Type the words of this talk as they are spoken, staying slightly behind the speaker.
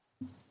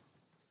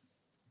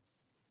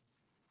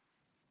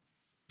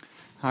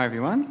Hi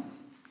everyone.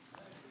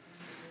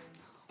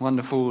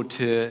 Wonderful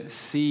to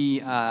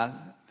see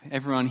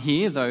everyone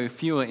here, though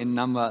fewer in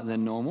number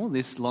than normal.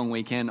 This long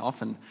weekend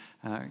often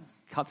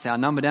cuts our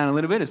number down a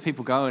little bit as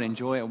people go and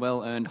enjoy a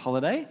well-earned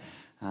holiday.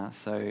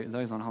 So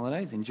those on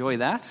holidays, enjoy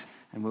that,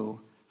 and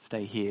we'll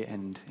stay here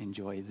and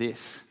enjoy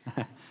this.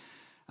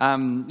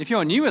 If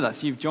you're new with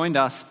us, you've joined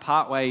us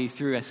partway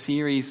through a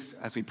series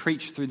as we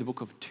preach through the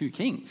book of 2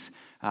 Kings.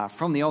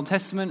 From the Old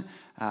Testament,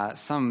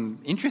 some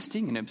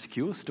interesting and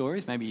obscure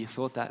stories. Maybe you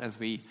thought that as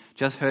we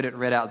just heard it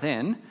read out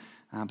then.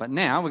 But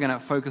now we're going to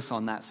focus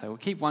on that. So we'll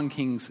keep 2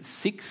 Kings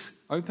 6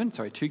 open.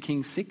 I'm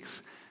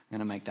going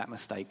to make that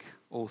mistake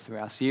all through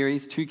our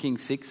series. 2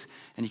 Kings 6,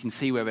 and you can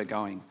see where we're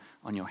going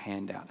on your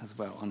handout as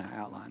well, on our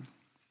outline.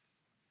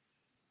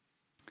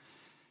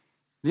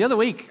 The other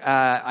week,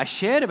 I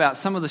shared about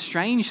some of the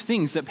strange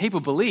things that people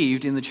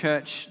believed in the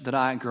church that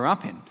I grew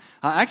up in.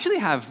 I actually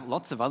have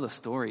lots of other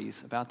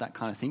stories about that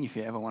kind of thing if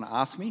you ever want to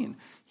ask me and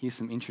hear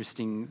some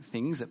interesting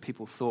things that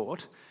people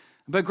thought.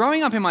 But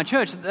growing up in my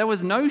church, there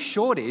was no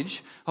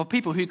shortage of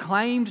people who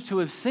claimed to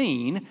have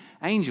seen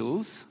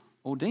angels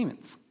or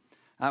demons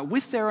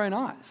with their own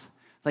eyes.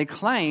 They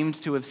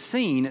claimed to have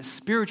seen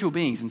spiritual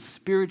beings and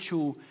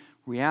spiritual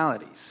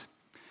realities.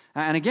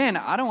 And again,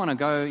 I don't want to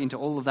go into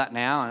all of that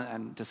now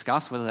and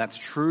discuss whether that's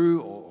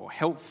true or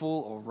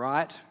helpful or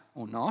right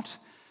or not.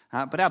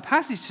 But our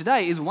passage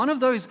today is one of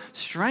those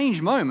strange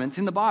moments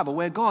in the Bible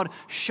where God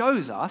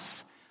shows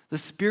us the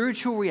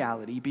spiritual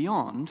reality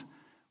beyond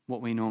what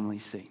we normally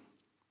see.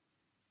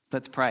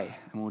 Let's pray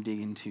and we'll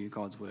dig into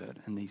God's word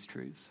and these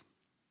truths.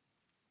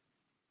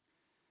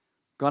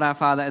 God our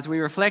Father, as we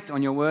reflect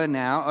on your word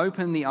now,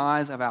 open the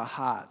eyes of our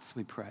hearts,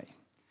 we pray.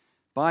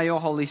 By your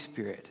Holy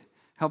Spirit,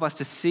 help us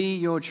to see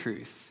your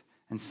truth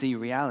and see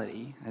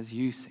reality as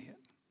you see it.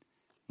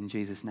 In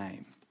Jesus'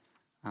 name,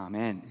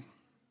 amen.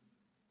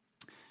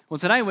 Well,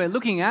 today we're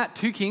looking at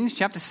 2 Kings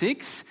chapter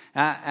 6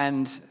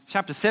 and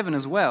chapter 7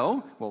 as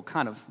well. Well,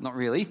 kind of, not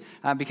really,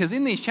 because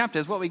in these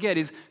chapters what we get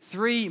is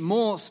 3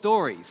 more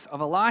stories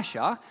of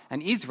Elisha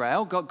and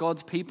Israel,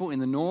 God's people in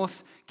the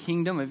north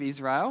kingdom of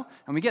Israel.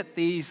 And we get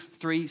these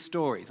 3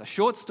 stories, a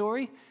short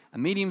story, a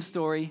medium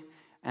story,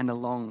 and a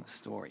long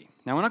story.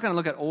 Now, we're not going to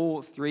look at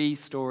all 3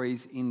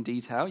 stories in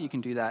detail. You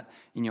can do that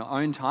in your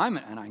own time,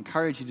 and I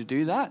encourage you to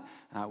do that.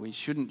 We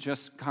shouldn't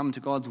just come to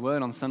God's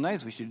word on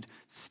Sundays. We should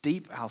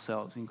steep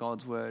ourselves in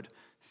God's word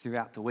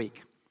throughout the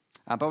week.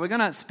 But we're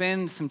going to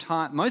spend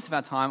most of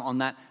our time on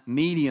that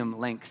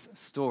medium-length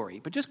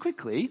story. But just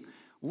quickly,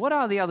 what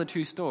are the other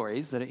 2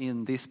 stories that are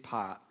in this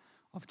part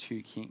of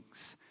 2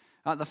 Kings?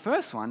 The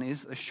first one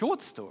is a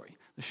short story.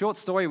 The short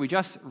story we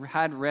just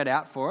had read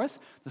out for us,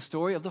 the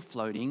story of the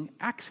floating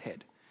axe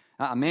head.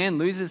 A man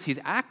loses his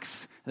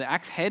axe, the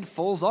axe head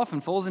falls off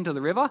and falls into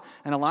the river,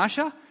 and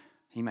Elisha,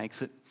 he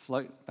makes it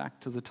float back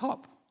to the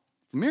top.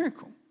 It's a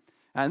miracle.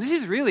 And this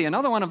is really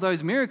another one of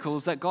those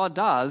miracles that God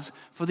does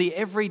for the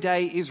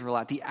everyday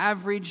Israelite, the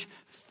average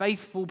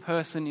faithful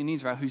person in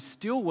Israel who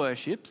still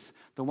worships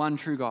the one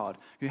true God,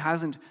 who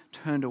hasn't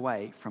turned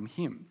away from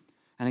him.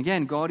 And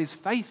again, God is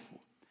faithful.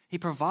 He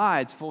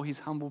provides for his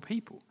humble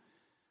people.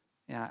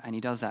 And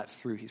he does that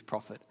through his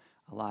prophet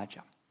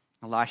Elisha.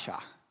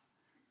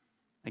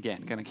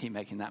 Again, going to keep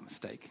making that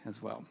mistake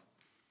as well.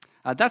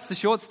 That's the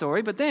short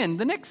story, but then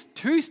the next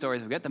 2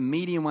 stories we get, the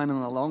medium one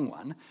and the long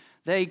one,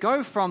 they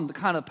go from the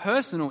kind of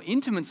personal,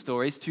 intimate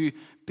stories to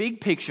big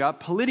picture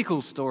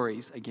political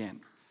stories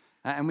again.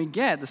 And we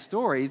get the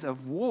stories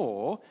of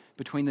war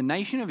between the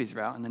nation of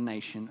Israel and the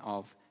nation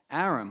of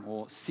Aram,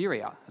 or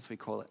Syria, as we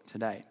call it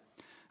today.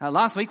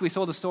 Last week we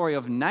saw the story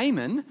of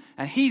Naaman,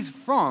 and he's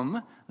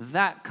from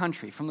that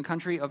country, from the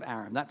country of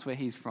Aram. That's where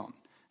he's from.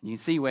 And you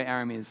can see where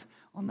Aram is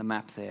on the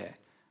map there,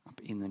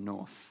 up in the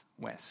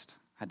northwest.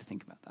 I had to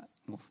think about that,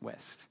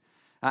 northwest.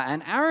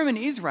 And Aram and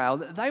Israel,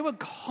 they were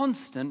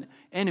constant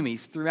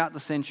enemies throughout the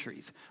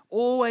centuries,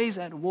 always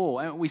at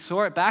war. And we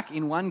saw it back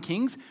in 1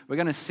 Kings. We're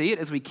going to see it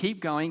as we keep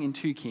going in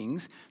 2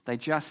 Kings. They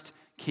just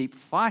keep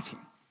fighting.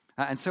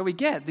 And so we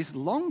get this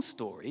long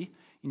story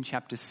in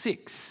chapter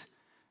 6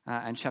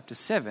 and chapter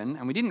 7,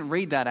 and we didn't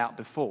read that out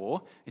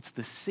before. It's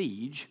the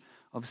siege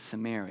of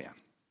Samaria.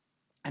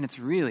 And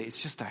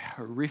it's just a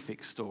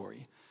horrific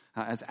story.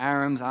 As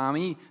Aram's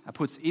army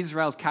puts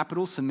Israel's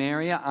capital,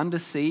 Samaria, under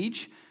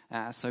siege.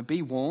 So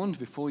be warned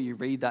before you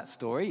read that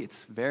story.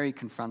 It's very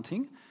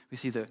confronting. We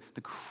see the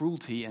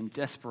cruelty and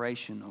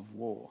desperation of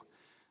war.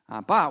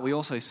 But we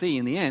also see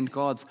in the end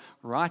God's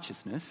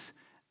righteousness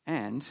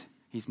and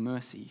his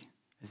mercy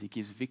as he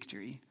gives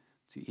victory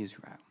to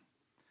Israel.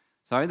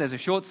 So there's a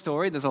short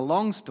story, there's a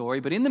long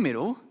story, but in the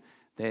middle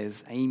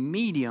there's a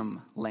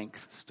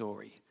medium-length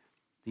story,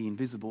 the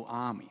invisible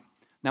army.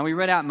 Now, we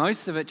read out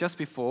most of it just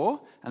before,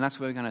 and that's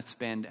where we're going to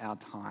spend our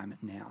time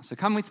now. So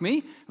come with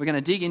me. We're going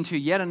to dig into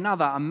yet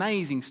another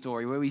amazing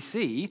story where we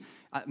see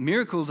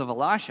miracles of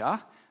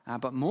Elisha,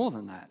 but more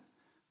than that,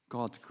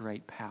 God's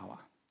great power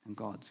and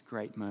God's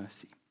great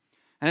mercy.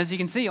 And as you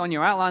can see on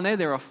your outline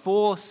there are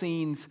 4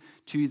 scenes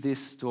to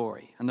this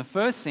story. And the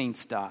first scene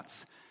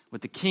starts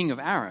with the king of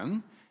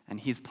Aram and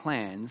his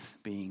plans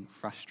being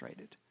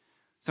frustrated.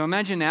 So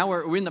imagine now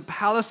we're in the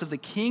palace of the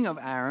king of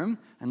Aram,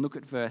 and look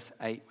at verse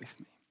 8 with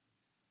me.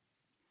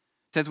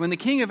 It says, when the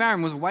king of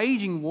Aram was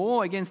waging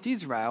war against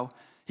Israel,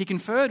 he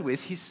conferred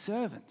with his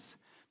servants.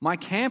 My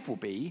camp will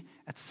be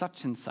at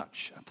such and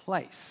such a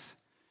place.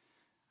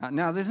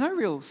 Now, there's no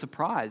real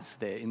surprise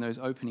there in those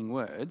opening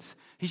words.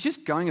 He's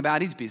just going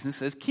about his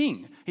business as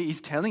king. He's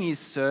telling his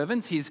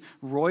servants, his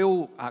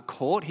royal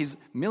court, his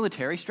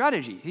military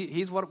strategy.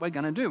 Here's what we're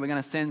going to do. We're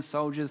going to send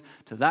soldiers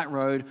to that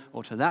road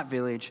or to that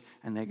village,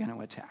 and they're going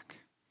to attack.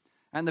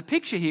 And the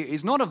picture here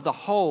is not of the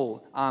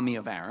whole army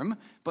of Aram,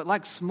 but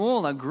like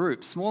smaller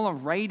groups, smaller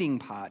raiding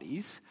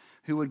parties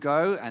who would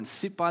go and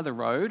sit by the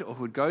road or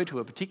who would go to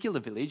a particular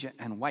village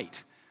and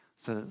wait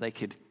so that they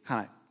could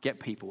kind of get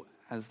people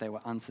as they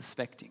were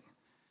unsuspecting.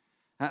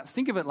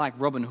 Think of it like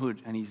Robin Hood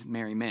and his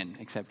merry men,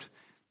 except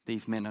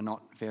these men are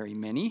not very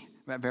merry.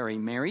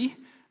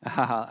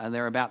 And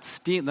they're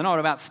not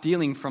about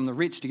stealing from the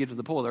rich to give to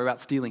the poor. They're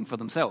about stealing for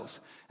themselves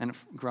and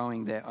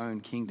growing their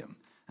own kingdom,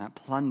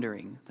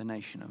 plundering the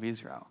nation of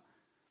Israel.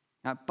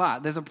 But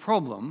there's a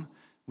problem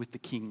with the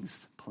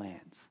king's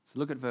plans. So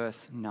look at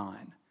verse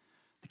 9.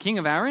 The king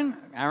of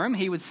Aram,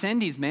 he would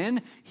send his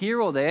men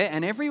here or there,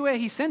 and everywhere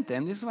he sent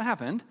them, this is what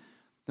happened.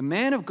 The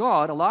man of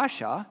God,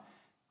 Elisha,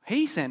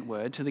 he sent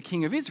word to the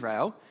king of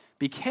Israel,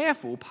 be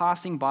careful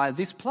passing by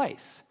this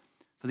place,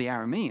 for the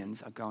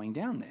Arameans are going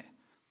down there.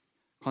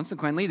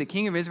 Consequently, the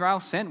king of Israel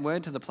sent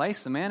word to the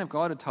place the man of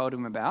God had told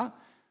him about.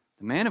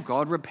 The man of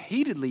God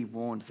repeatedly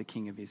warned the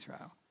king of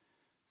Israel,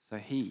 so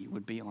he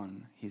would be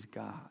on his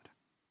guard.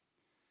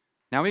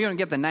 Now we're going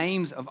to get the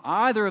names of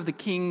either of the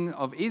king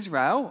of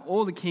Israel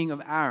or the king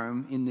of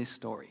Aram in this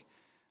story.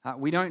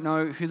 We don't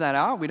know who they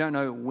are. We don't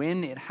know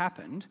when it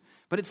happened.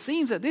 But it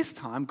seems at this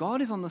time,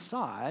 God is on the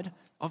side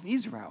of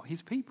Israel,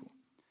 his people.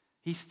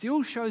 He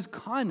still shows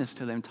kindness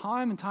to them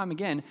time and time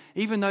again,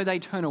 even though they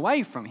turn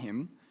away from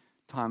him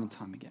time and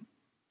time again.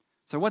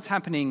 So what's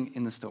happening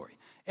in the story?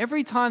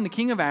 Every time the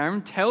king of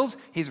Aram tells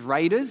his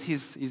raiders,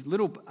 his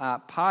little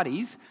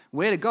parties,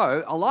 where to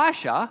go,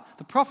 Elisha,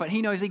 the prophet,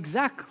 he knows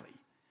exactly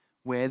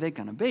where they're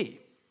going to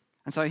be.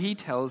 And so he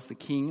tells the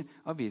king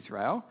of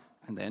Israel,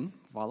 and then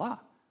voila,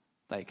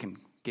 they can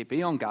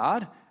be on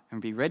guard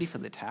and be ready for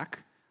the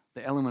attack.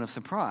 The element of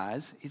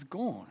surprise is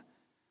gone.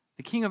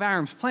 The king of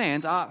Aram's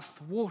plans are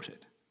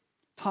thwarted.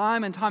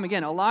 Time and time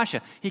again,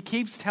 Elisha, he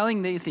keeps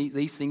telling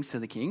these things to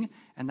the king,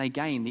 and they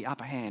gain the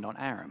upper hand on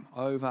Aram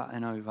over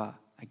and over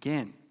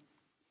again.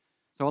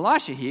 So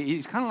Elisha here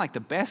is kind of like the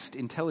best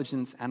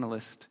intelligence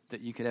analyst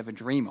that you could ever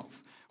dream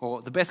of,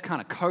 or the best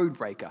kind of code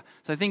breaker.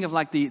 So think of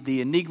like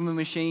the Enigma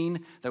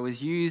machine that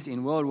was used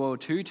in World War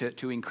II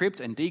to encrypt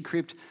and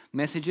decrypt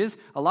messages.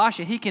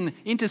 Elisha, he can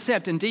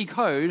intercept and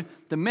decode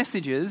the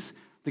messages,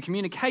 the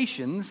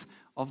communications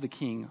of the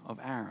king of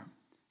Aram.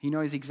 He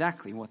knows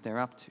exactly what they're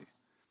up to.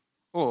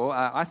 Or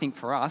I think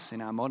for us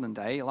in our modern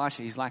day,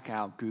 Elisha is like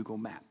our Google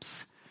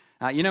Maps.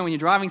 When you're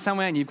driving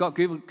somewhere and you've got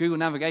Google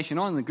navigation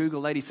on, and the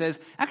Google lady says,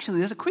 actually,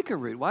 there's a quicker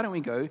route. Why don't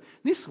we go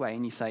this way?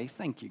 And you say,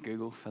 thank you,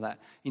 Google, for that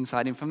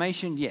inside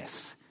information.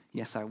 Yes,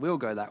 I will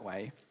go that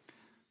way.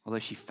 Although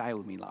she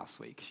failed me last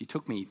week. She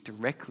took me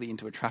directly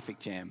into a traffic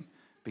jam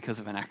because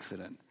of an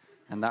accident.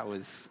 And that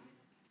was,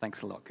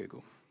 thanks a lot,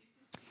 Google.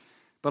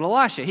 But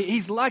Elisha,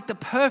 he's like the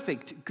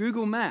perfect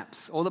Google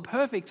Maps or the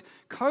perfect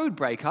code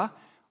breaker.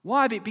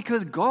 Why?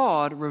 Because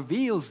God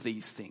reveals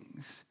these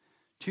things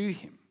to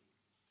him.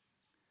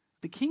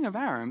 The king of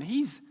Aram,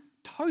 he's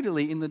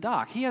totally in the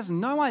dark. He has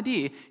no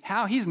idea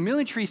how his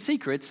military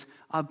secrets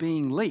are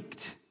being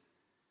leaked.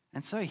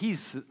 And so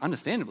he's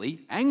understandably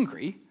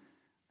angry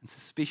and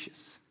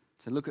suspicious.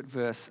 So look at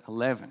verse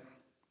 11.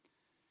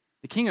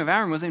 The king of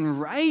Aram was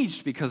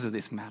enraged because of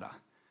this matter.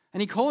 And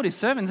he called his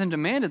servants and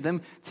demanded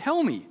them,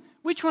 tell me,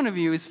 which one of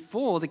you is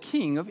for the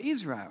king of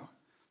Israel?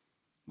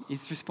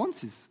 His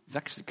response is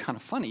actually kind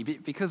of funny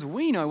because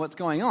we know what's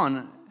going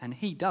on and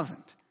he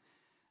doesn't.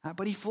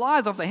 But he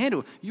flies off the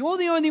handle. You're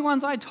the only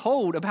ones I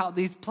told about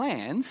these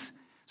plans.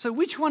 So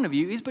which one of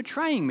you is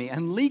betraying me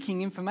and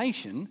leaking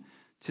information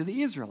to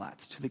the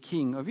Israelites, to the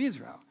king of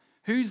Israel?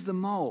 Who's the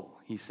mole,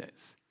 he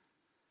says.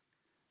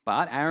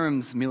 But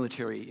Aram's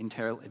military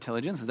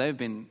intelligence, they've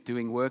been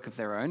doing work of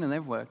their own and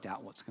they've worked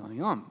out what's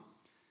going on.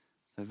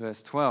 So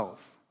verse 12.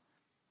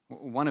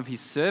 One of his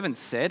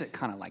servants said,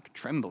 kind of like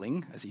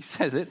trembling as he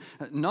says it,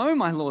 no,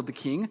 my lord the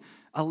king,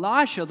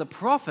 Elisha, the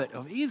prophet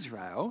of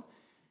Israel,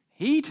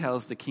 he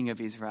tells the king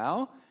of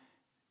Israel,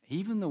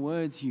 even the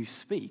words you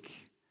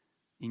speak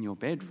in your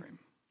bedroom.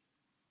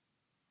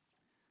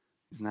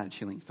 Isn't that a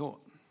chilling thought?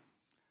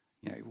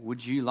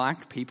 Would you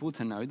like people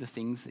to know the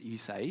things that you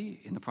say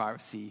in the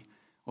privacy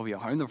of your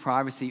home, the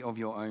privacy of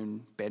your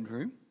own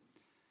bedroom?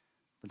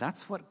 But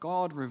that's what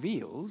God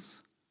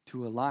reveals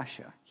to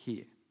Elisha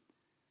here.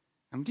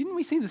 And didn't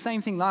we see the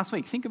same thing last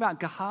week? Think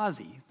about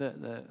Gehazi,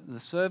 the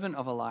servant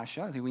of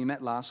Elisha, who we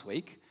met last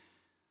week.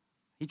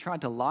 He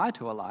tried to lie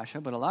to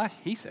Elisha, but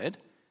he said,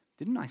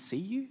 didn't I see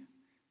you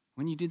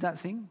when you did that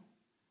thing?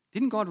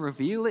 Didn't God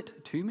reveal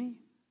it to me?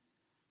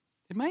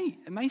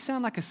 It may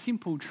sound like a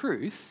simple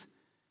truth,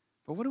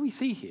 but what do we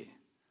see here?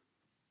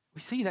 We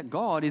see that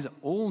God is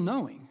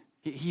all-knowing.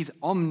 He's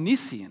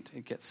omniscient,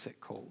 it gets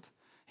called.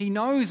 He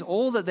knows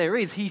all that there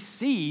is. He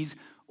sees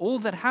all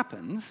that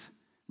happens.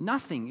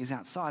 Nothing is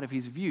outside of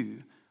his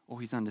view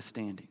or his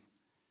understanding.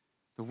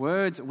 The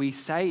words we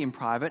say in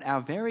private, our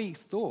very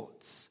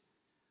thoughts,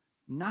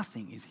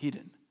 nothing is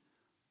hidden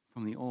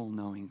from the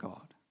all-knowing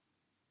God.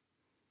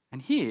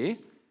 And here,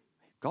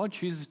 God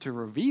chooses to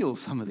reveal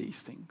some of these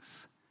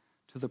things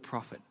to the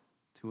prophet,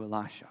 to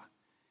Elisha.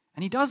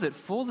 And he does it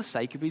for the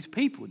sake of his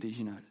people, did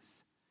you notice?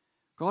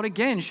 God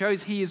again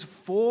shows he is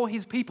for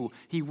his people.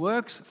 He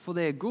works for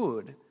their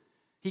good.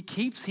 He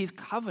keeps his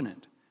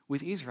covenant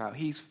with Israel.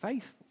 He's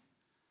faithful.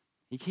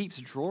 He keeps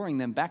drawing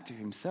them back to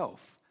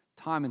himself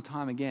time and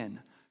time again,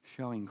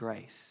 showing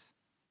grace.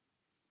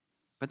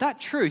 But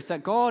that truth,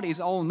 that God is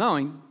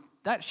all-knowing,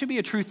 that should be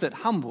a truth that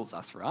humbles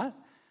us, right?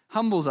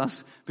 Humbles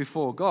us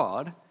before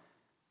God.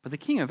 But the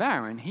king of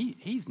Aram,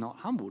 he's not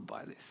humbled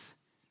by this.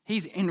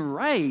 He's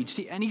enraged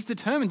and he's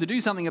determined to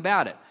do something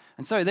about it.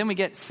 And so then we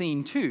get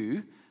scene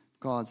 2,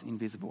 God's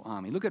invisible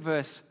army. Look at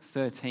verse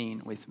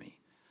 13 with me.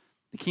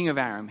 The king of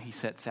Aram, he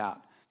sets out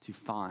to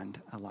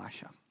find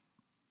Elisha.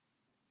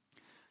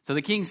 So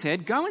the king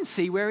said, "Go and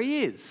see where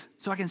he is,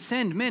 so I can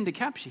send men to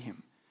capture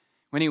him."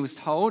 When he was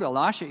told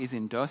Elisha is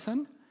in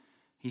Dothan,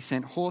 he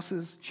sent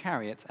horses,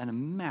 chariots, and a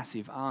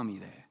massive army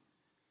there.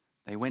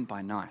 They went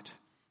by night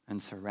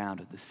and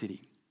surrounded the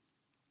city.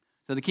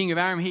 So the king of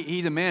Aram,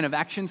 he's a man of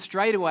action.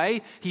 Straight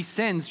away, he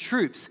sends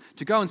troops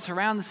to go and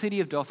surround the city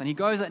of Dothan. He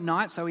goes at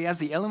night, so he has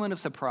the element of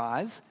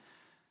surprise.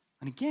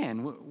 And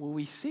again,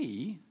 we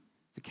see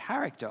the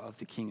character of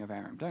the king of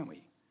Aram, don't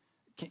we?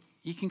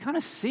 You can kind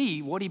of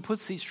see what he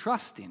puts his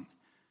trust in.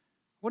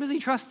 What does he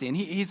trust in?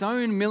 His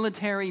own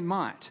military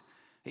might.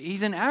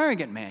 He's an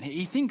arrogant man.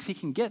 He thinks he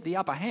can get the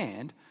upper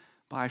hand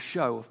by a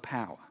show of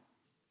power.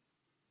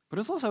 But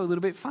it's also a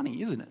little bit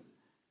funny, isn't it?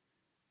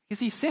 Because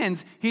he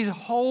sends his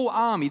whole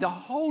army, the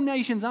whole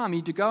nation's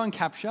army, to go and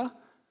capture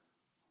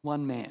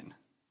one man.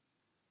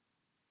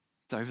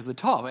 It's over the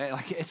top.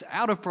 It's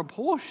out of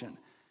proportion.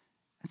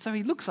 And so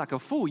he looks like a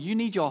fool. You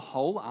need your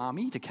whole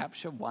army to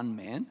capture one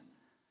man.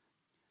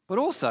 But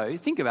also,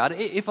 think about it.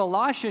 If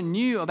Elisha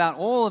knew about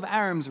all of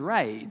Aram's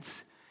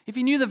raids, if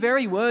he knew the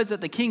very words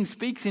that the king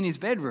speaks in his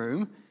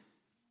bedroom,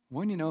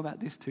 wouldn't you know about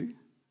this too?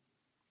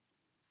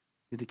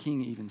 Did the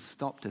king even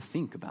stop to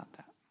think about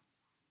that?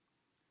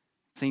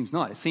 Seems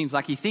not. It seems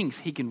like he thinks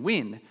he can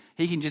win.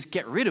 He can just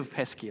get rid of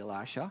pesky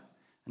Elisha,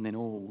 and then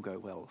all will go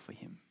well for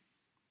him.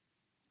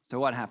 So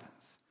what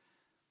happens?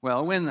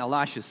 Well, when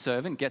Elisha's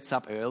servant gets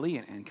up early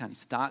and kind of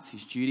starts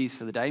his duties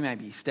for the day,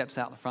 maybe he steps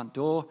out the front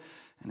door,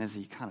 and as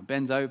he kind of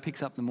bends over,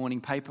 picks up the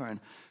morning paper and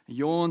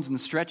yawns and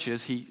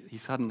stretches, he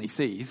suddenly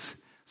sees,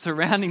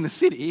 surrounding the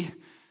city,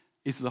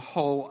 is the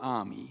whole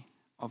army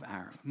of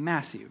Aram.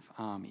 Massive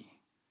army.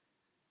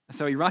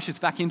 So he rushes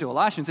back into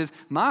Elisha and says,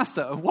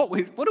 "Master, what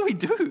do we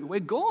do? We're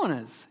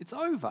goners. It's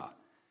over."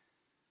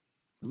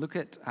 Look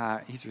at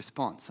his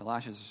response,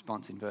 Elisha's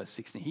response in verse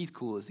 16. He's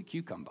cool as a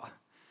cucumber.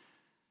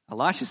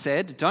 Elisha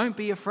said, "Don't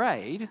be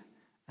afraid,"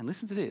 and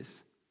listen to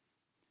this,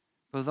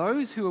 "for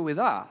those who are with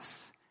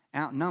us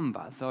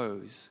outnumber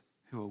those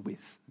who are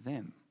with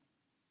them."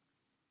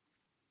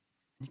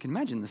 You can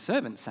imagine the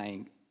servant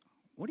saying,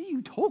 "What are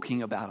you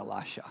talking about,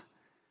 Elisha?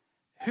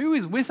 Who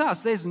is with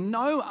us? There's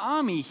no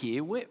army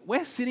here.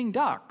 We're sitting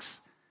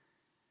ducks."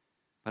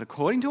 But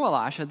according to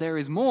Elisha, there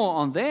is more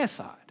on their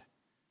side.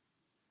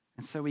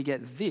 And so we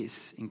get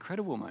this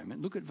incredible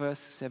moment. Look at verse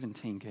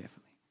 17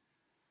 carefully.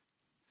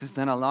 It says,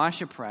 "Then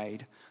Elisha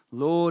prayed,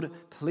 'Lord,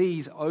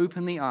 please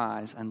open the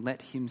eyes and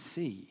let him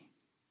see.'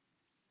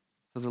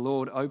 So the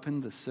Lord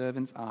opened the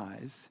servant's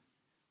eyes.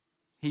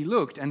 He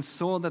looked and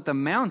saw that the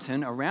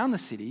mountain around the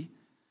city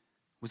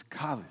was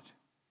covered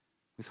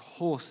with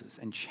horses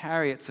and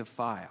chariots of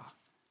fire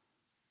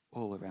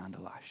all around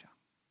Elisha."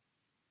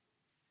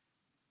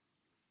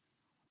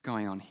 What's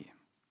going on here?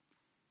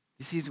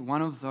 This is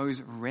one of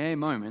those rare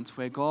moments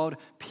where God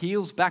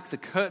peels back the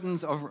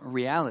curtains of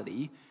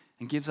reality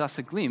and gives us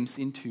a glimpse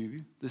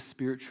into the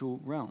spiritual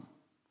realm,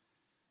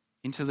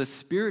 into the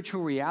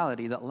spiritual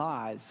reality that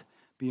lies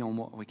beyond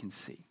what we can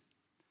see.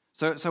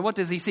 So what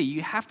does he see?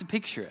 You have to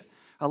picture it.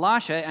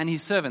 Elisha and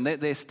his servant,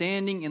 they're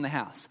standing in the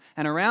house.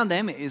 And around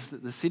them is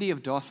the city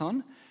of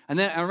Dothan. And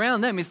then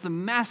around them is the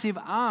massive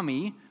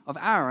army of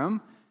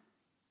Aram.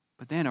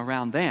 But then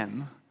around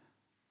them,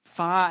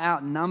 far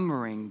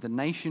outnumbering the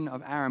nation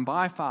of Aram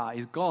by far,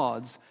 is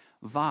God's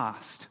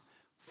vast,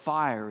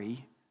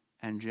 fiery,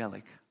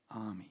 angelic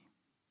army.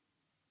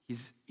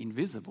 His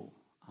invisible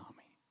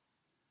army.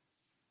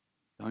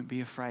 Don't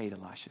be afraid,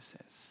 Elisha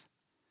says.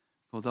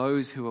 For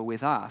those who are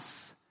with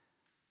us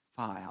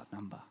far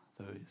outnumber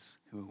those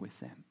who are with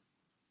them.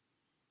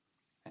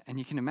 And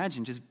you can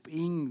imagine just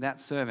being that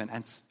servant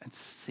and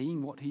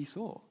seeing what he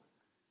saw.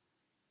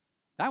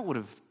 That would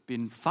have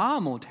been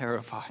far more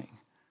terrifying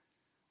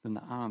than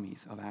the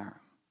armies of Aram.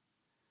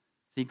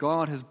 See,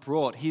 God has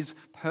brought his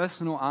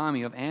personal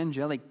army of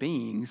angelic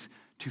beings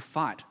to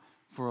fight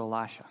for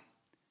Elisha.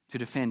 to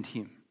defend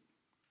him.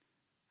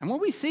 And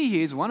what we see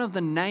here is one of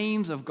the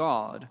names of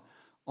God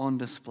on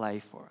display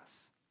for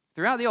us.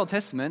 Throughout the Old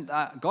Testament,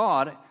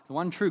 God, the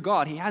one true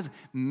God, he has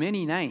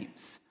many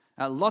names,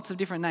 lots of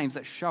different names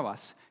that show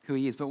us who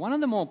he is. But one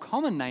of the more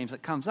common names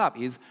that comes up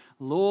is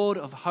Lord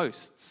of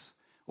Hosts,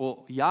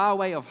 or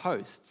Yahweh of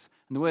Hosts.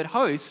 And the word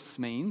hosts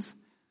means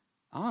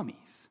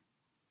armies.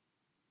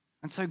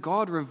 And so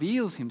God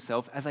reveals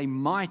himself as a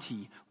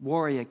mighty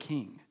warrior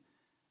king.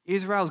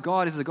 Israel's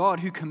God is the God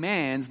who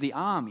commands the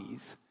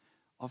armies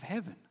of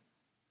heaven.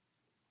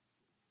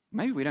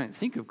 Maybe we don't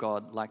think of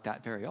God like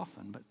that very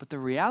often, but the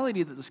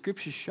reality that the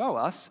scriptures show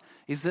us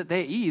is that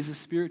there is a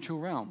spiritual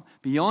realm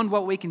beyond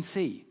what we can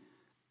see.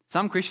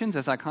 Some Christians,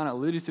 as I kind of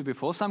alluded to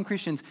before, some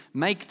Christians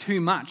make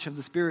too much of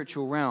the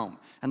spiritual realm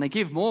and they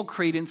give more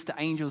credence to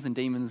angels and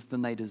demons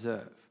than they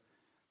deserve.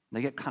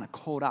 They get kind of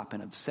caught up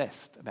and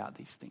obsessed about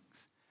these things.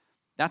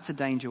 That's a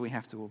danger we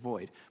have to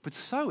avoid. But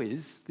so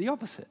is the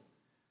opposite.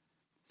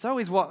 So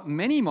is what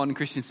many modern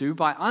Christians do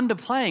by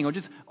underplaying or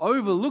just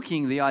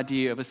overlooking the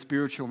idea of a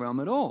spiritual realm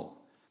at all.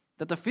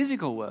 That the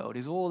physical world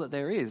is all that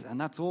there is and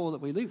that's all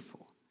that we live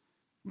for.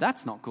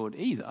 That's not good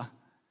either.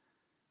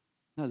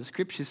 No, the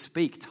scriptures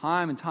speak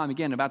time and time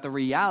again about the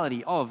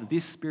reality of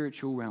this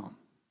spiritual realm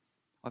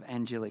of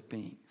angelic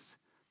beings.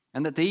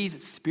 And that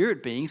these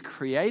spirit beings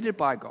created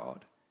by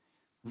God,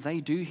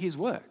 they do his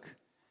work.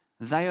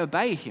 They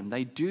obey him.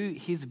 They do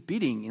his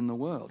bidding in the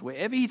world.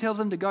 Wherever he tells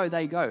them to go,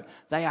 they go.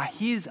 They are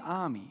his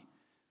army.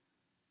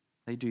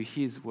 They do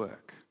his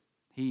work.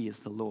 He is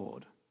the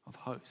Lord of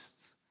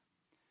hosts.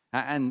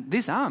 And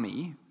this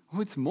army,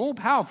 it's more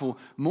powerful,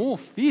 more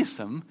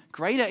fearsome,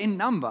 greater in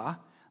number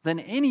than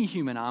any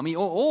human army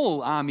or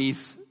all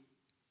armies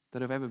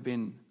that have ever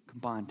been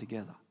combined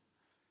together.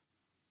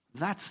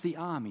 That's the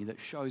army that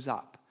shows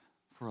up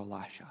for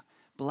Elisha,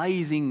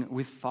 blazing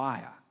with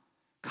fire,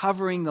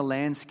 covering the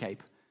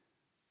landscape.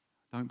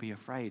 Don't be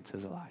afraid,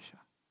 says Elisha,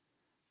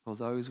 for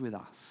those with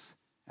us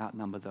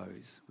outnumber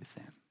those with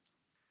them.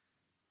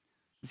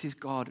 This is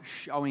God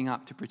showing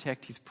up to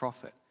protect his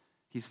prophet,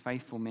 his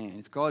faithful man.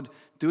 It's God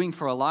doing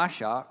for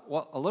Elisha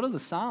what a lot of the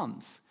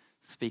Psalms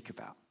speak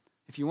about.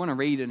 If you want to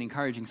read an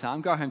encouraging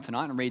psalm, go home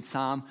tonight and read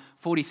Psalm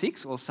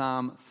 46 or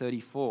Psalm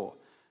 34.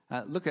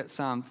 Look at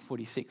Psalm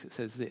 46. It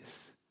says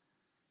this.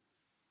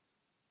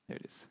 There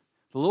it is.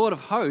 The Lord of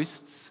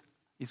hosts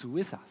is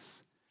with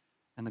us,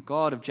 and the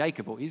God of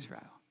Jacob, or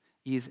Israel,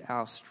 is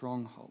our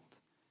stronghold.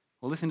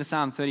 Well, listen to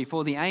Psalm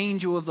 34. The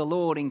angel of the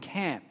Lord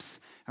encamps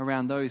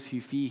around those who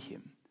fear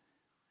him,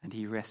 and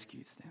he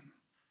rescues them.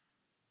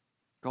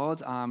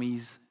 God's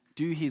armies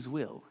do his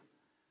will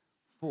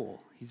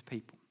for his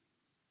people.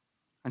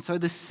 And so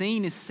the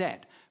scene is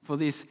set for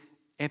this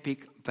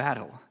epic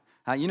battle.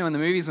 In the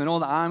movies when all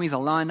the armies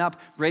are lined up,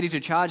 ready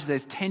to charge,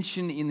 there's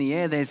tension in the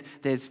air, there's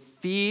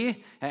fear,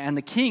 and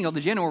the king or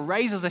the general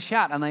raises a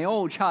shout and they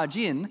all charge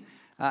in.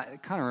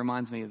 It kind of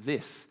reminds me of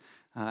this.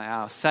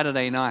 Our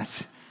Saturday night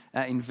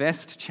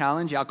Invest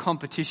Challenge, our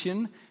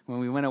competition, when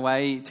we went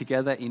away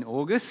together in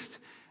August.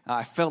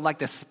 I felt like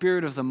the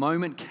spirit of the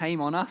moment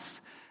came on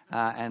us,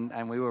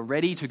 and we were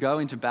ready to go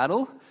into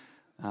battle.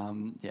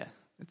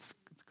 It's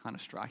kind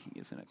of striking,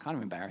 isn't it? Kind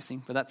of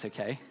embarrassing, but that's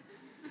okay.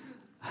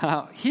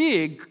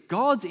 Here,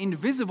 God's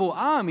invisible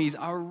armies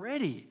are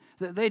ready.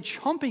 They're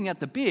chomping at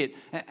the bit,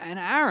 and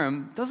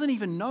Aram doesn't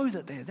even know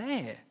that they're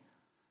there.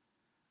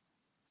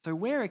 So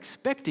we're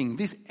expecting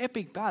this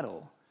epic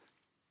battle.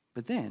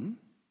 But then,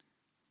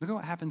 look at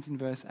what happens in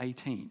verse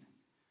 18.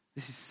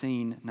 This is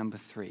scene number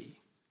 3,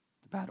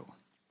 the battle.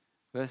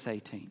 Verse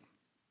 18.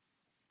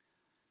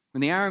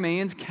 When the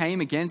Arameans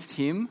came against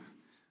him,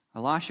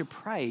 Elisha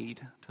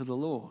prayed to the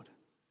Lord,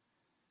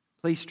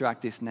 "Please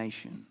strike this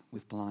nation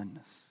with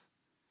blindness."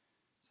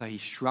 So he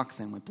struck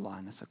them with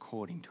blindness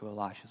according to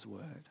Elisha's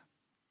word.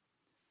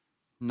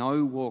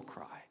 No war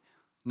cry,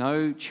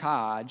 no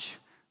charge,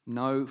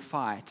 no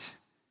fight,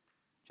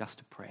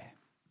 just a prayer.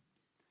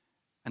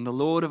 And the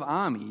Lord of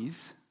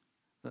armies,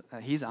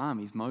 his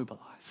armies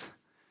mobilize.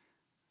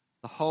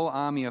 The whole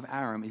army of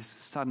Aram is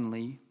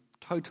suddenly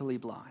totally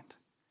blind.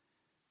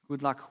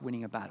 Good luck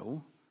winning a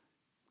battle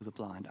with a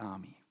blind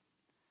army.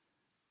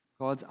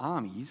 God's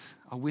armies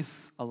are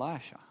with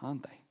Elisha,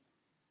 aren't they?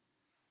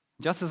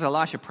 Just as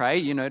Elisha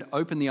prayed, to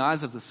open the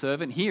eyes of the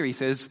servant, here he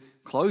says,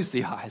 close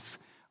the eyes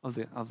of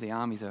the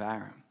armies of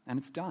Aram. And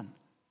it's done.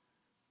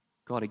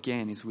 God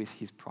again is with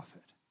his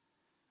prophet.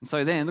 And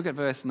so then, look at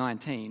verse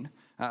 19.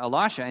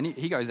 Elisha, and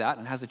he goes out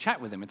and has a chat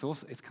with them.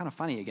 It's kind of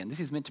funny again. This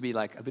is meant to be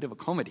like a bit of a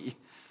comedy.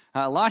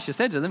 Elisha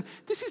said to them,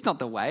 "This is not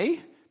the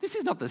way. This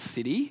is not the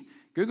city.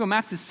 Google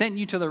Maps has sent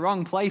you to the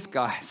wrong place,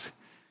 guys.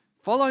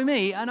 Follow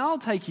me and I'll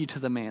take you to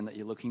the man that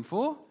you're looking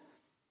for."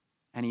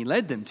 And he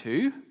led them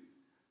to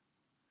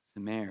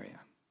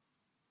Samaria.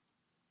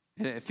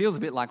 It feels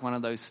a bit like one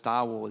of those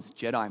Star Wars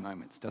Jedi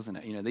moments, doesn't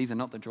it? These are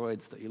not the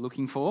droids that you're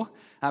looking for.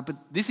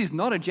 But this is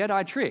not a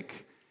Jedi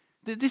trick.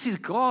 This is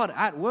God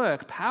at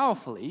work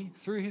powerfully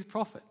through his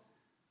prophet.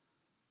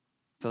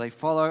 So they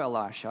follow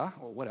Elisha.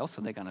 Well, what else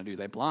are they going to do?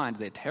 They're blind,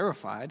 they're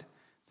terrified,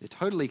 they're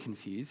totally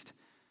confused.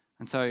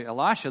 And so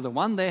Elisha, the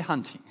one they're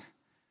hunting,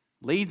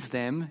 leads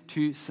them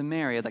to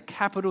Samaria, the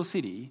capital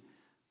city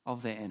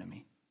of their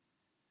enemy.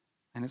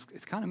 And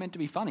it's kind of meant to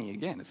be funny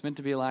again. It's meant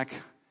to be like,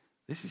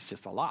 this is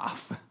just a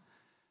laugh.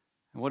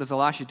 And what does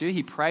Elisha do?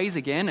 He prays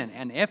again,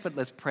 an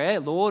effortless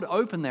prayer. Lord,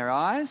 open their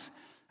eyes.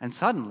 And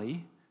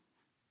suddenly,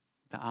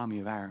 the army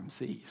of Aram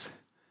sees.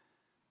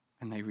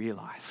 And they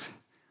realize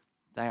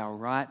they are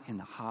right in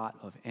the heart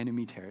of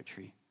enemy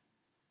territory.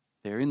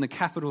 They're in the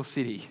capital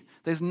city.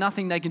 There's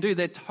nothing they can do.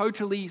 They're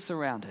totally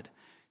surrounded.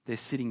 They're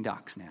sitting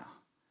ducks now.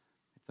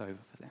 It's over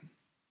for them.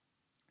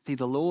 See,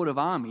 the Lord of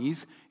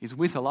armies is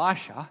with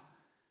Elisha.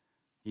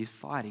 He's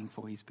fighting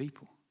for his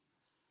people.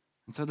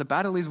 And so the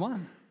battle is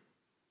won.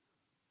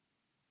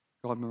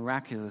 God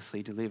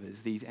miraculously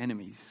delivers these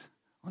enemies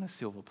on a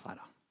silver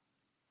platter.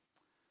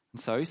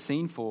 And so,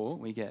 scene 4,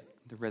 we get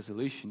the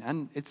resolution.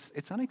 And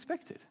it's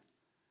unexpected.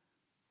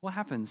 What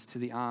happens to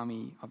the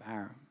army of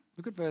Aram?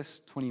 Look at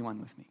verse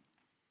 21 with me.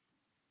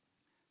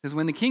 It says,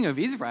 when the king of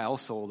Israel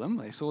saw them,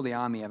 they saw the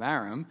army of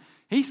Aram,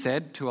 he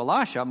said to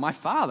Elisha, my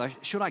father,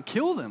 should I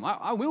kill them?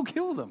 I will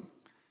kill them.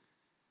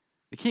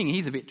 The king,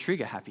 he's a bit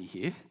trigger happy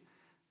here.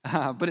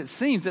 But it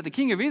seems that the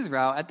king of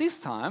Israel at this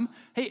time,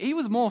 he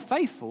was more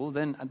faithful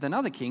than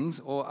other kings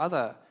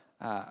or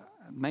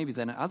maybe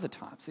than at other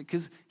times.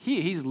 Because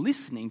here he's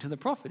listening to the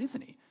prophet,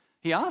 isn't he?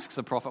 He asks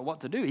the prophet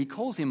what to do. He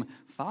calls him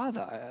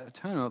father, a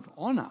term of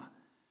honor.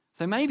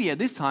 So maybe at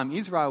this time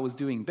Israel was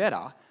doing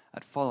better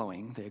at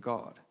following their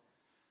God.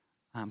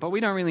 But we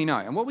don't really know.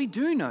 And what we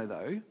do know,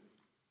 though,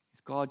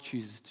 is God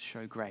chooses to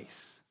show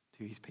grace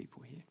to his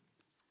people here,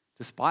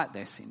 despite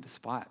their sin,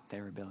 despite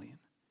their rebellion.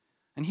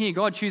 And here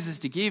God chooses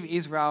to give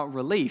Israel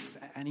relief,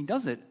 and he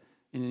does it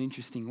in an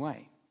interesting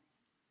way.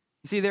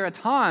 You see, there are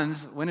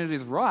times when it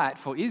is right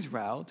for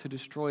Israel to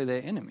destroy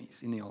their enemies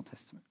in the Old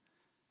Testament,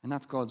 and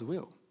that's God's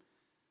will,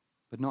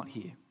 but not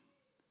here.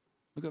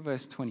 Look at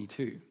verse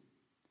 22.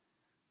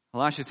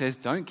 Elisha says,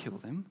 don't kill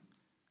them.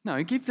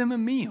 No, give them a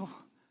meal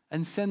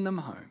and send them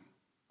home.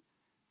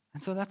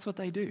 And so that's what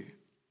they do.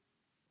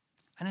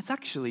 And it's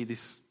actually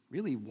this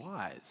really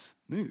wise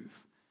move.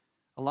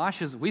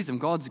 Elisha's wisdom,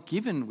 God's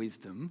given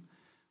wisdom,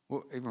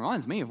 well, it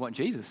reminds me of what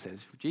Jesus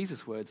says.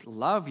 Jesus' words,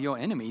 love your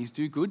enemies,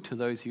 do good to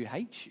those who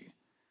hate you.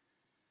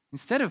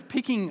 Instead of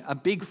picking a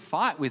big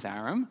fight with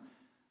Aram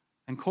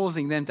and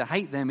causing them to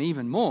hate them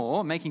even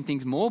more, making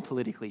things more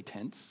politically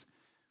tense,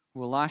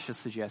 well, Elisha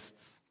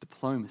suggests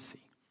diplomacy.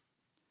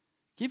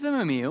 Give them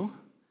a meal,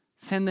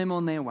 send them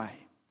on their way.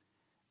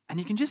 And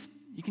you can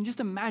just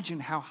imagine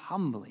how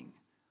humbling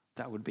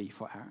that would be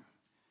for Aram.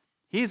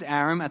 Here's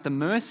Aram at the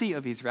mercy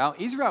of Israel.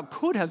 Israel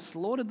could have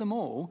slaughtered them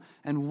all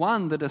and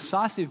won the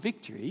decisive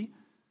victory.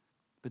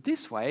 But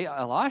this way,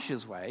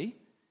 Elisha's way,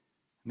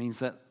 means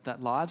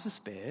that lives are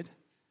spared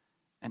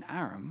and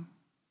Aram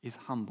is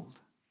humbled.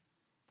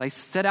 They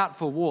set out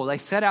for war. They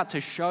set out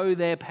to show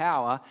their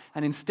power.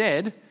 And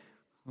instead,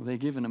 they're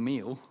given a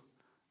meal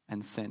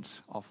and sent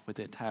off with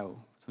their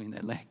tail between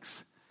their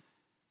legs.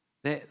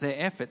 Their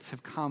efforts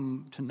have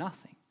come to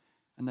nothing.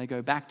 And they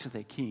go back to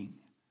their king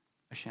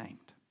ashamed.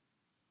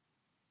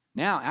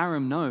 Now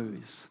Aram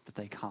knows that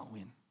they can't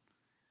win.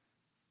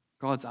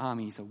 God's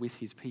armies are with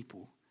his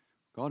people.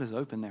 God has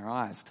opened their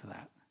eyes to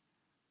that.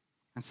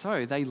 And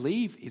so they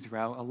leave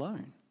Israel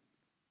alone.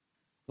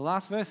 The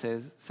last verse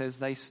says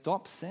they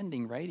stop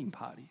sending raiding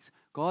parties.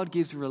 God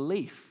gives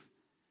relief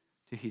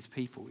to his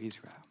people,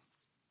 Israel.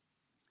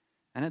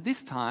 And at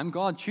this time,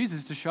 God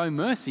chooses to show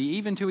mercy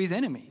even to his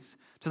enemies,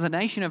 to the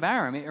nation of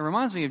Aram. It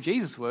reminds me of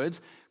Jesus'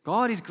 words,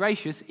 God is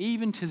gracious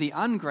even to the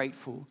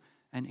ungrateful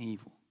and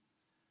evil,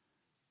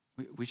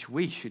 which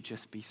we should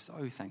just be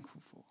so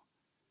thankful for.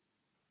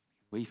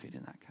 We fit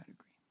in that category.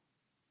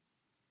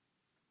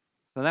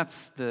 So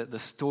that's the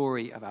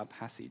story of our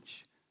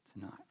passage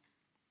tonight.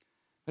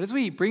 But as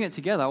we bring it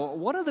together,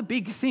 what are the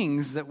big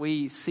things that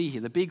we see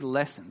here, the big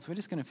lessons? We're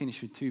just going to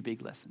finish with 2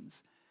 big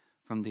lessons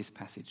from this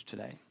passage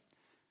today.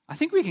 I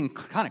think we can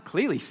kind of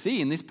clearly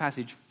see in this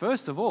passage,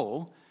 first of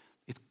all,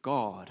 it's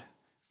God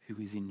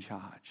who is in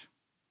charge.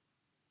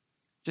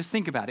 Just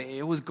think about it.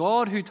 It was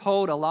God who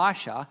told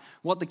Elisha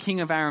what the king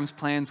of Aram's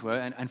plans were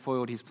and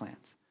foiled his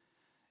plans.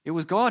 It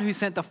was God who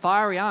sent the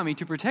fiery army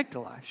to protect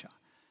Elisha.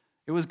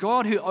 It was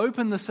God who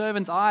opened the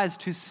servant's eyes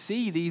to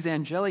see these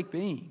angelic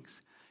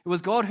beings. It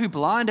was God who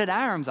blinded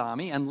Aram's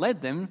army and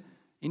led them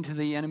into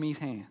the enemy's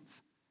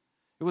hands.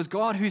 It was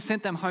God who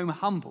sent them home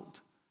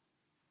humbled,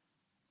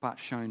 but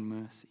shown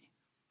mercy.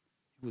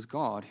 It was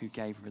God who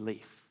gave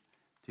relief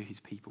to his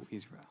people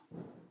Israel.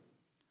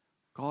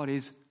 God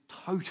is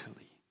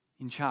totally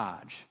in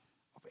charge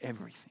of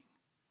everything.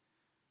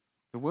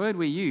 The word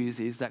we use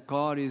is that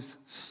God is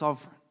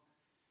sovereign.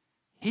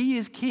 He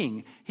is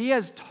king. He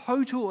has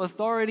total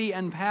authority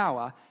and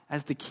power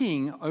as the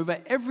king over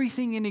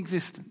everything in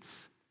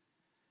existence.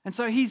 And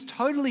so he's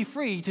totally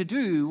free to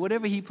do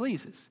whatever he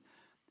pleases.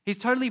 He's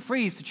totally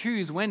free to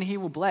choose when he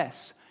will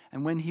bless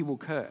and when he will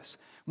curse,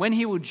 when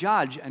he will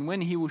judge and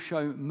when he will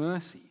show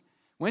mercy,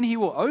 when he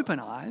will open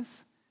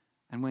eyes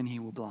and when he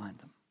will blind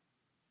them.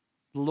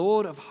 The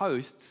Lord of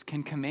hosts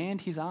can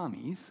command his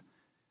armies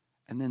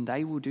and then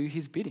they will do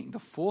his bidding. The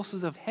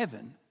forces of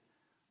heaven,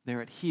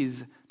 they're at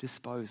his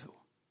disposal.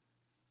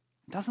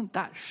 Doesn't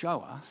that show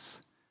us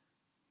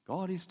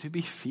God is to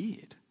be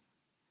feared?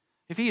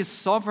 If he is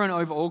sovereign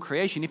over all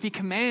creation, if he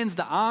commands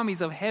the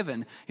armies of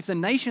heaven, if the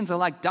nations are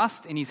like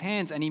dust in his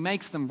hands and he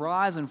makes them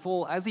rise and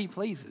fall as he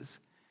pleases,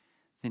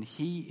 then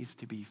he is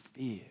to be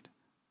feared.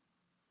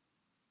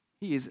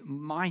 He is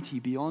mighty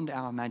beyond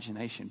our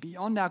imagination,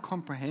 beyond our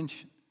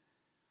comprehension.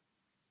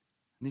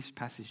 And this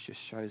passage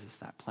just shows us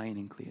that plain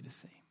and clear to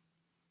see.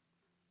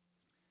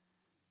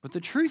 But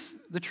the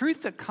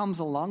truth that comes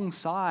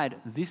alongside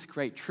this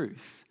great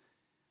truth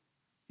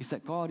is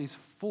that God is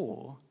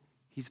for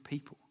his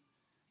people.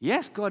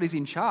 Yes, God is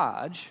in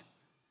charge,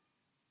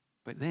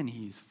 but then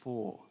he is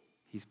for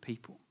his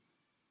people.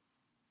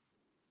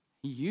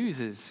 He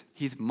uses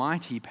his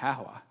mighty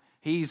power.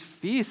 He is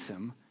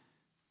fearsome,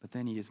 but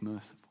then he is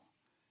merciful.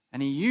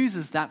 And he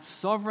uses that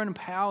sovereign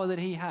power that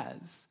he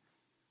has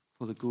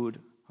for the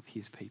good of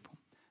his people.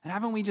 And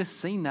haven't we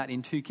just seen that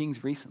in 2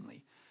 Kings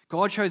recently?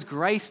 God shows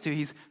grace to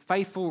his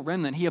faithful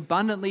remnant. He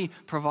abundantly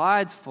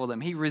provides for them.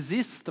 He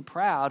resists the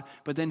proud,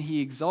 but then he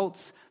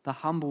exalts the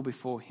humble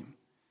before him.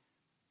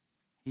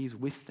 He is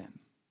with them.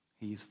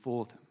 He is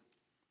for them.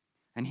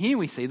 And here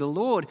we see the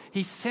Lord,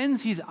 he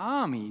sends his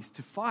armies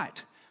to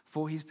fight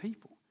for his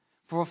people.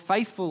 For a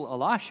faithful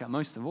Elisha,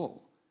 most of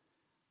all.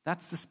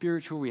 That's the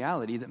spiritual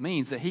reality that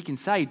means that he can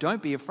say,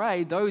 don't be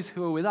afraid, those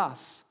who are with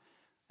us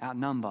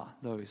outnumber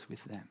those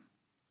with them.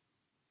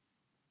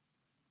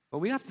 But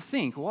we have to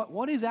think,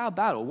 what is our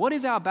battle? What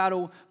is our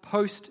battle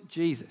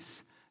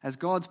post-Jesus as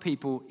God's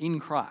people in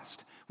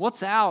Christ?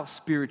 What's our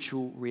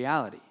spiritual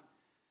reality?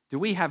 Do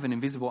we have an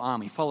invisible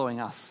army following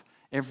us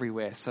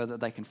everywhere so that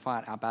they can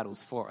fight our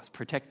battles for us,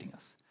 protecting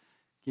us,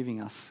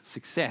 giving us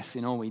success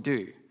in all we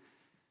do?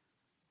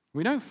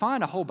 We don't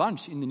find a whole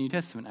bunch in the New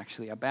Testament,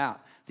 actually,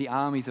 about the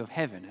armies of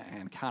heaven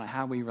and kind of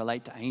how we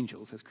relate to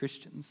angels as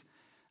Christians.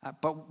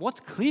 But what's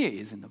clear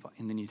is in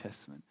the New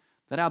Testament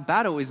that our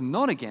battle is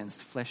not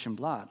against flesh and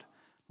blood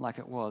like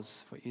it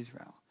was for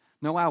Israel.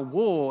 No, our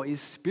war is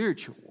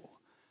spiritual war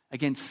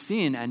against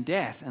sin and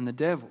death and the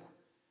devil.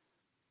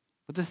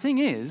 But the thing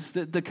is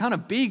that the kind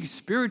of big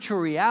spiritual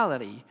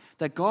reality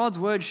that God's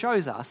word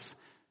shows us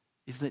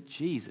is that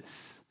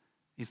Jesus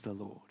is the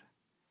Lord.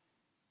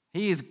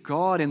 He is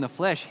God in the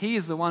flesh. He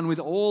is the one with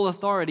all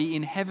authority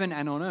in heaven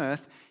and on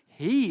earth.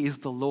 He is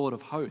the Lord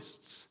of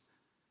hosts.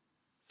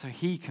 So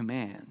he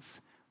commands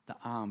the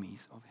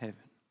armies of heaven.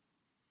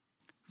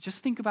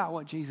 Just think about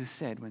what Jesus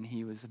said when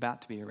he was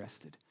about to be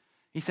arrested.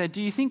 He said,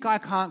 "Do you think I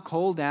can't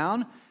call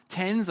down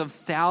tens of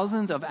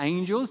thousands of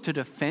angels to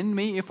defend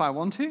me if I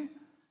want to?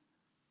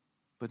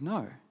 But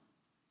no,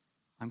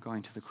 I'm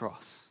going to the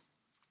cross."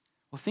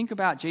 Well, think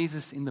about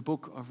Jesus in the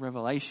book of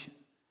Revelation,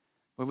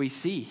 where we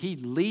see he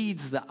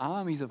leads the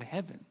armies of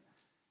heaven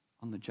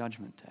on the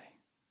judgment day.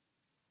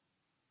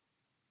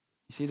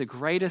 You see, the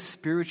greatest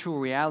spiritual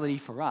reality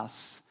for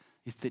us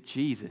is that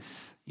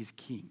Jesus is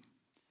King.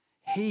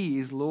 He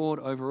is Lord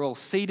over all,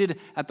 seated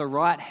at the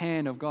right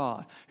hand of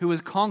God, who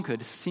has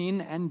conquered sin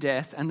and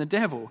death and the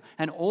devil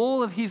and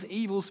all of his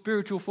evil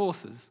spiritual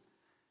forces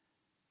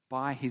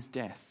by his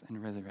death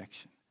and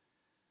resurrection.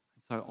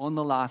 So on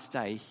the last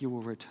day, he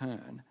will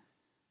return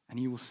and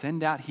he will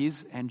send out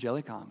his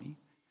angelic army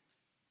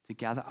to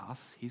gather us,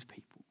 his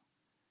people,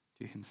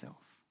 to himself.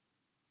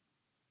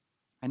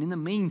 And in the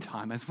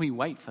meantime, as we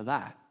wait for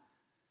that,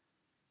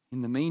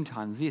 in the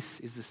meantime, this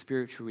is the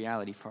spiritual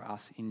reality for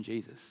us in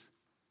Jesus.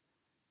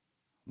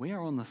 We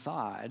are on the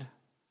side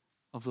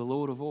of the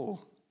Lord of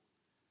all,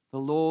 the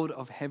Lord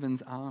of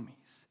heaven's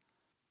armies.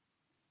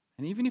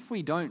 And even if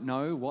we don't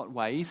know what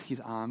ways his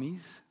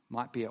armies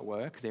might be at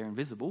work, they're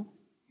invisible,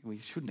 we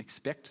shouldn't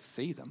expect to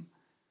see them.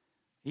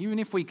 Even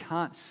if we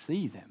can't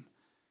see them,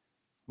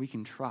 we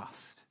can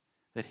trust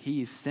that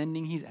he is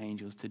sending his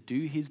angels to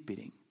do his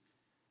bidding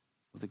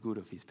for the good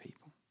of his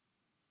people.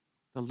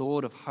 The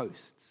Lord of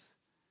hosts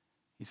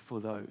is for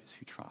those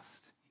who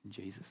trust in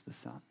Jesus the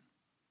Son.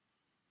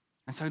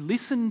 And so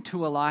listen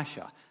to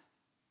Elisha.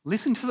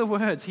 Listen to the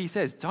words he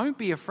says. Don't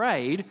be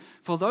afraid,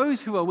 for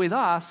those who are with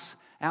us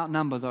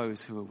outnumber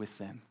those who are with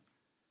them.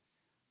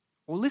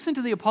 Or listen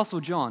to the Apostle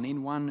John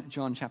in 1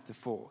 John chapter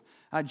 4.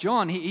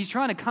 John, he's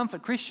trying to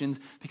comfort Christians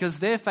because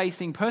they're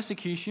facing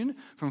persecution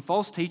from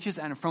false teachers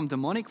and from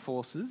demonic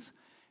forces.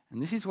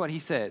 And this is what he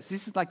says.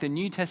 This is like the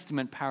New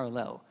Testament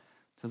parallel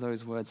to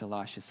those words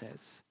Elisha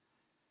says.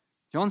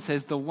 John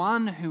says, "The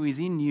one who is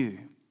in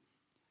you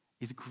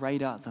is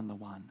greater than the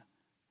one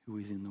who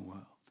is in the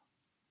world."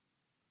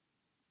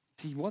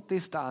 See, what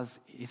this does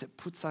is it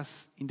puts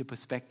us into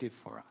perspective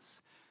for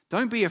us.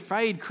 Don't be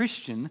afraid,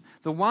 Christian.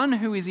 The one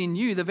who is in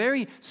you, the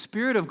very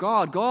Spirit of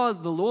God,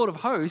 God, the Lord of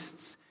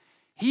hosts,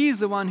 he is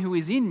the one who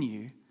is in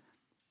you,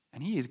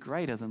 and he is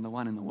greater than the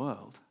one in the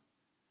world,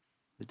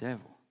 the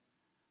devil.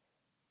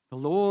 The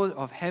Lord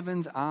of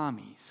heaven's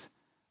armies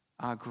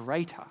are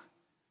greater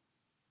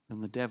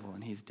than the devil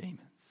and his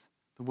demons.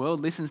 The world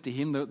listens to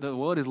him. The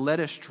world is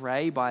led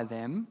astray by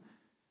them,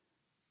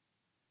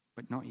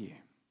 but not you.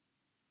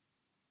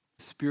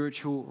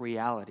 spiritual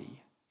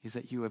reality is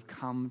that you have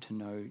come to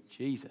know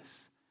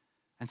Jesus.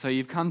 And so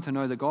you've come to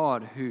know the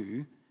God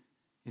who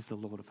is the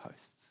Lord of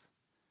hosts.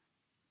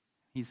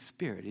 His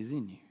Spirit is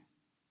in you.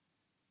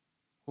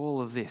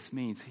 All of this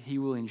means he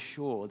will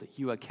ensure that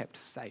you are kept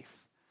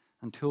safe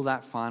until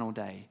that final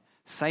day,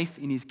 safe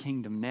in his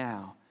kingdom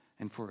now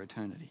and for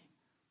eternity.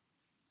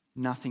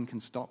 Nothing can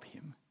stop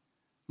him.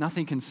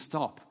 Nothing can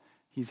stop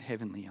his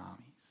heavenly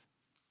armies.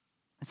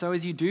 And so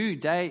as you do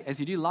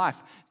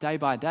life day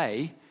by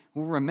day,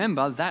 well,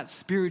 remember that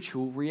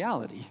spiritual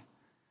reality.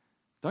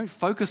 Don't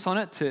focus on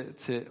it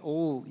to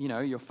all,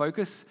 your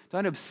focus.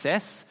 Don't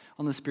obsess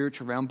on the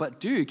spiritual realm, but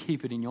do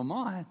keep it in your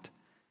mind.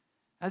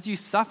 As you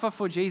suffer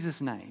for Jesus'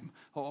 name,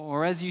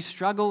 or as you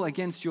struggle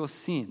against your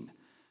sin,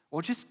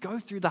 or just go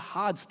through the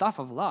hard stuff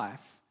of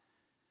life,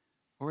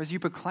 or as you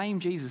proclaim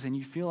Jesus and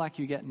you feel like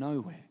you get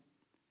nowhere,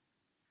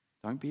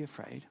 don't be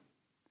afraid,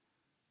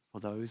 for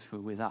those who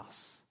are with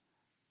us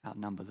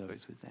outnumber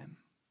those with them.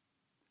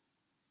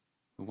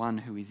 The one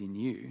who is in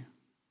you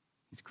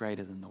is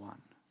greater than the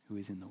one who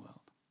is in the world.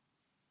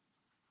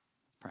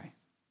 Pray.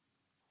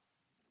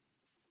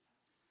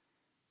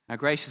 Our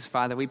gracious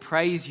Father, we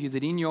praise you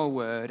that in your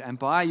word and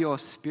by your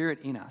Spirit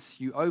in us,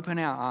 you open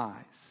our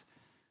eyes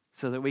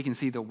so that we can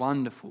see the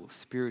wonderful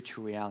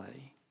spiritual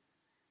reality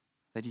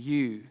that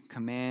you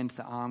command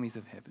the armies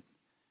of heaven,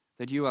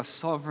 that you are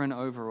sovereign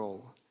over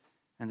all,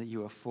 and that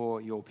you are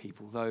for your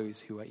people, those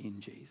who are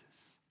in Jesus.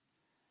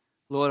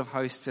 Lord of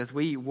hosts, as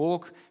we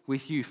walk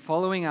with you,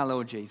 following our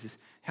Lord Jesus,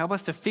 help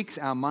us to fix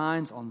our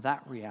minds on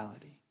that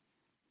reality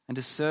and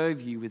to serve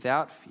you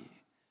without fear,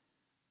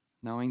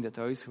 knowing that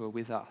those who are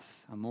with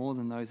us are more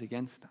than those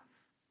against us,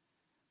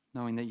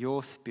 knowing that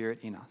your Spirit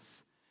in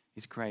us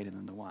is greater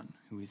than the one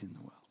who is in the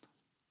world.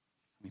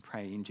 We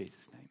pray in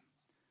Jesus' name.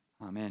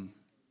 Amen.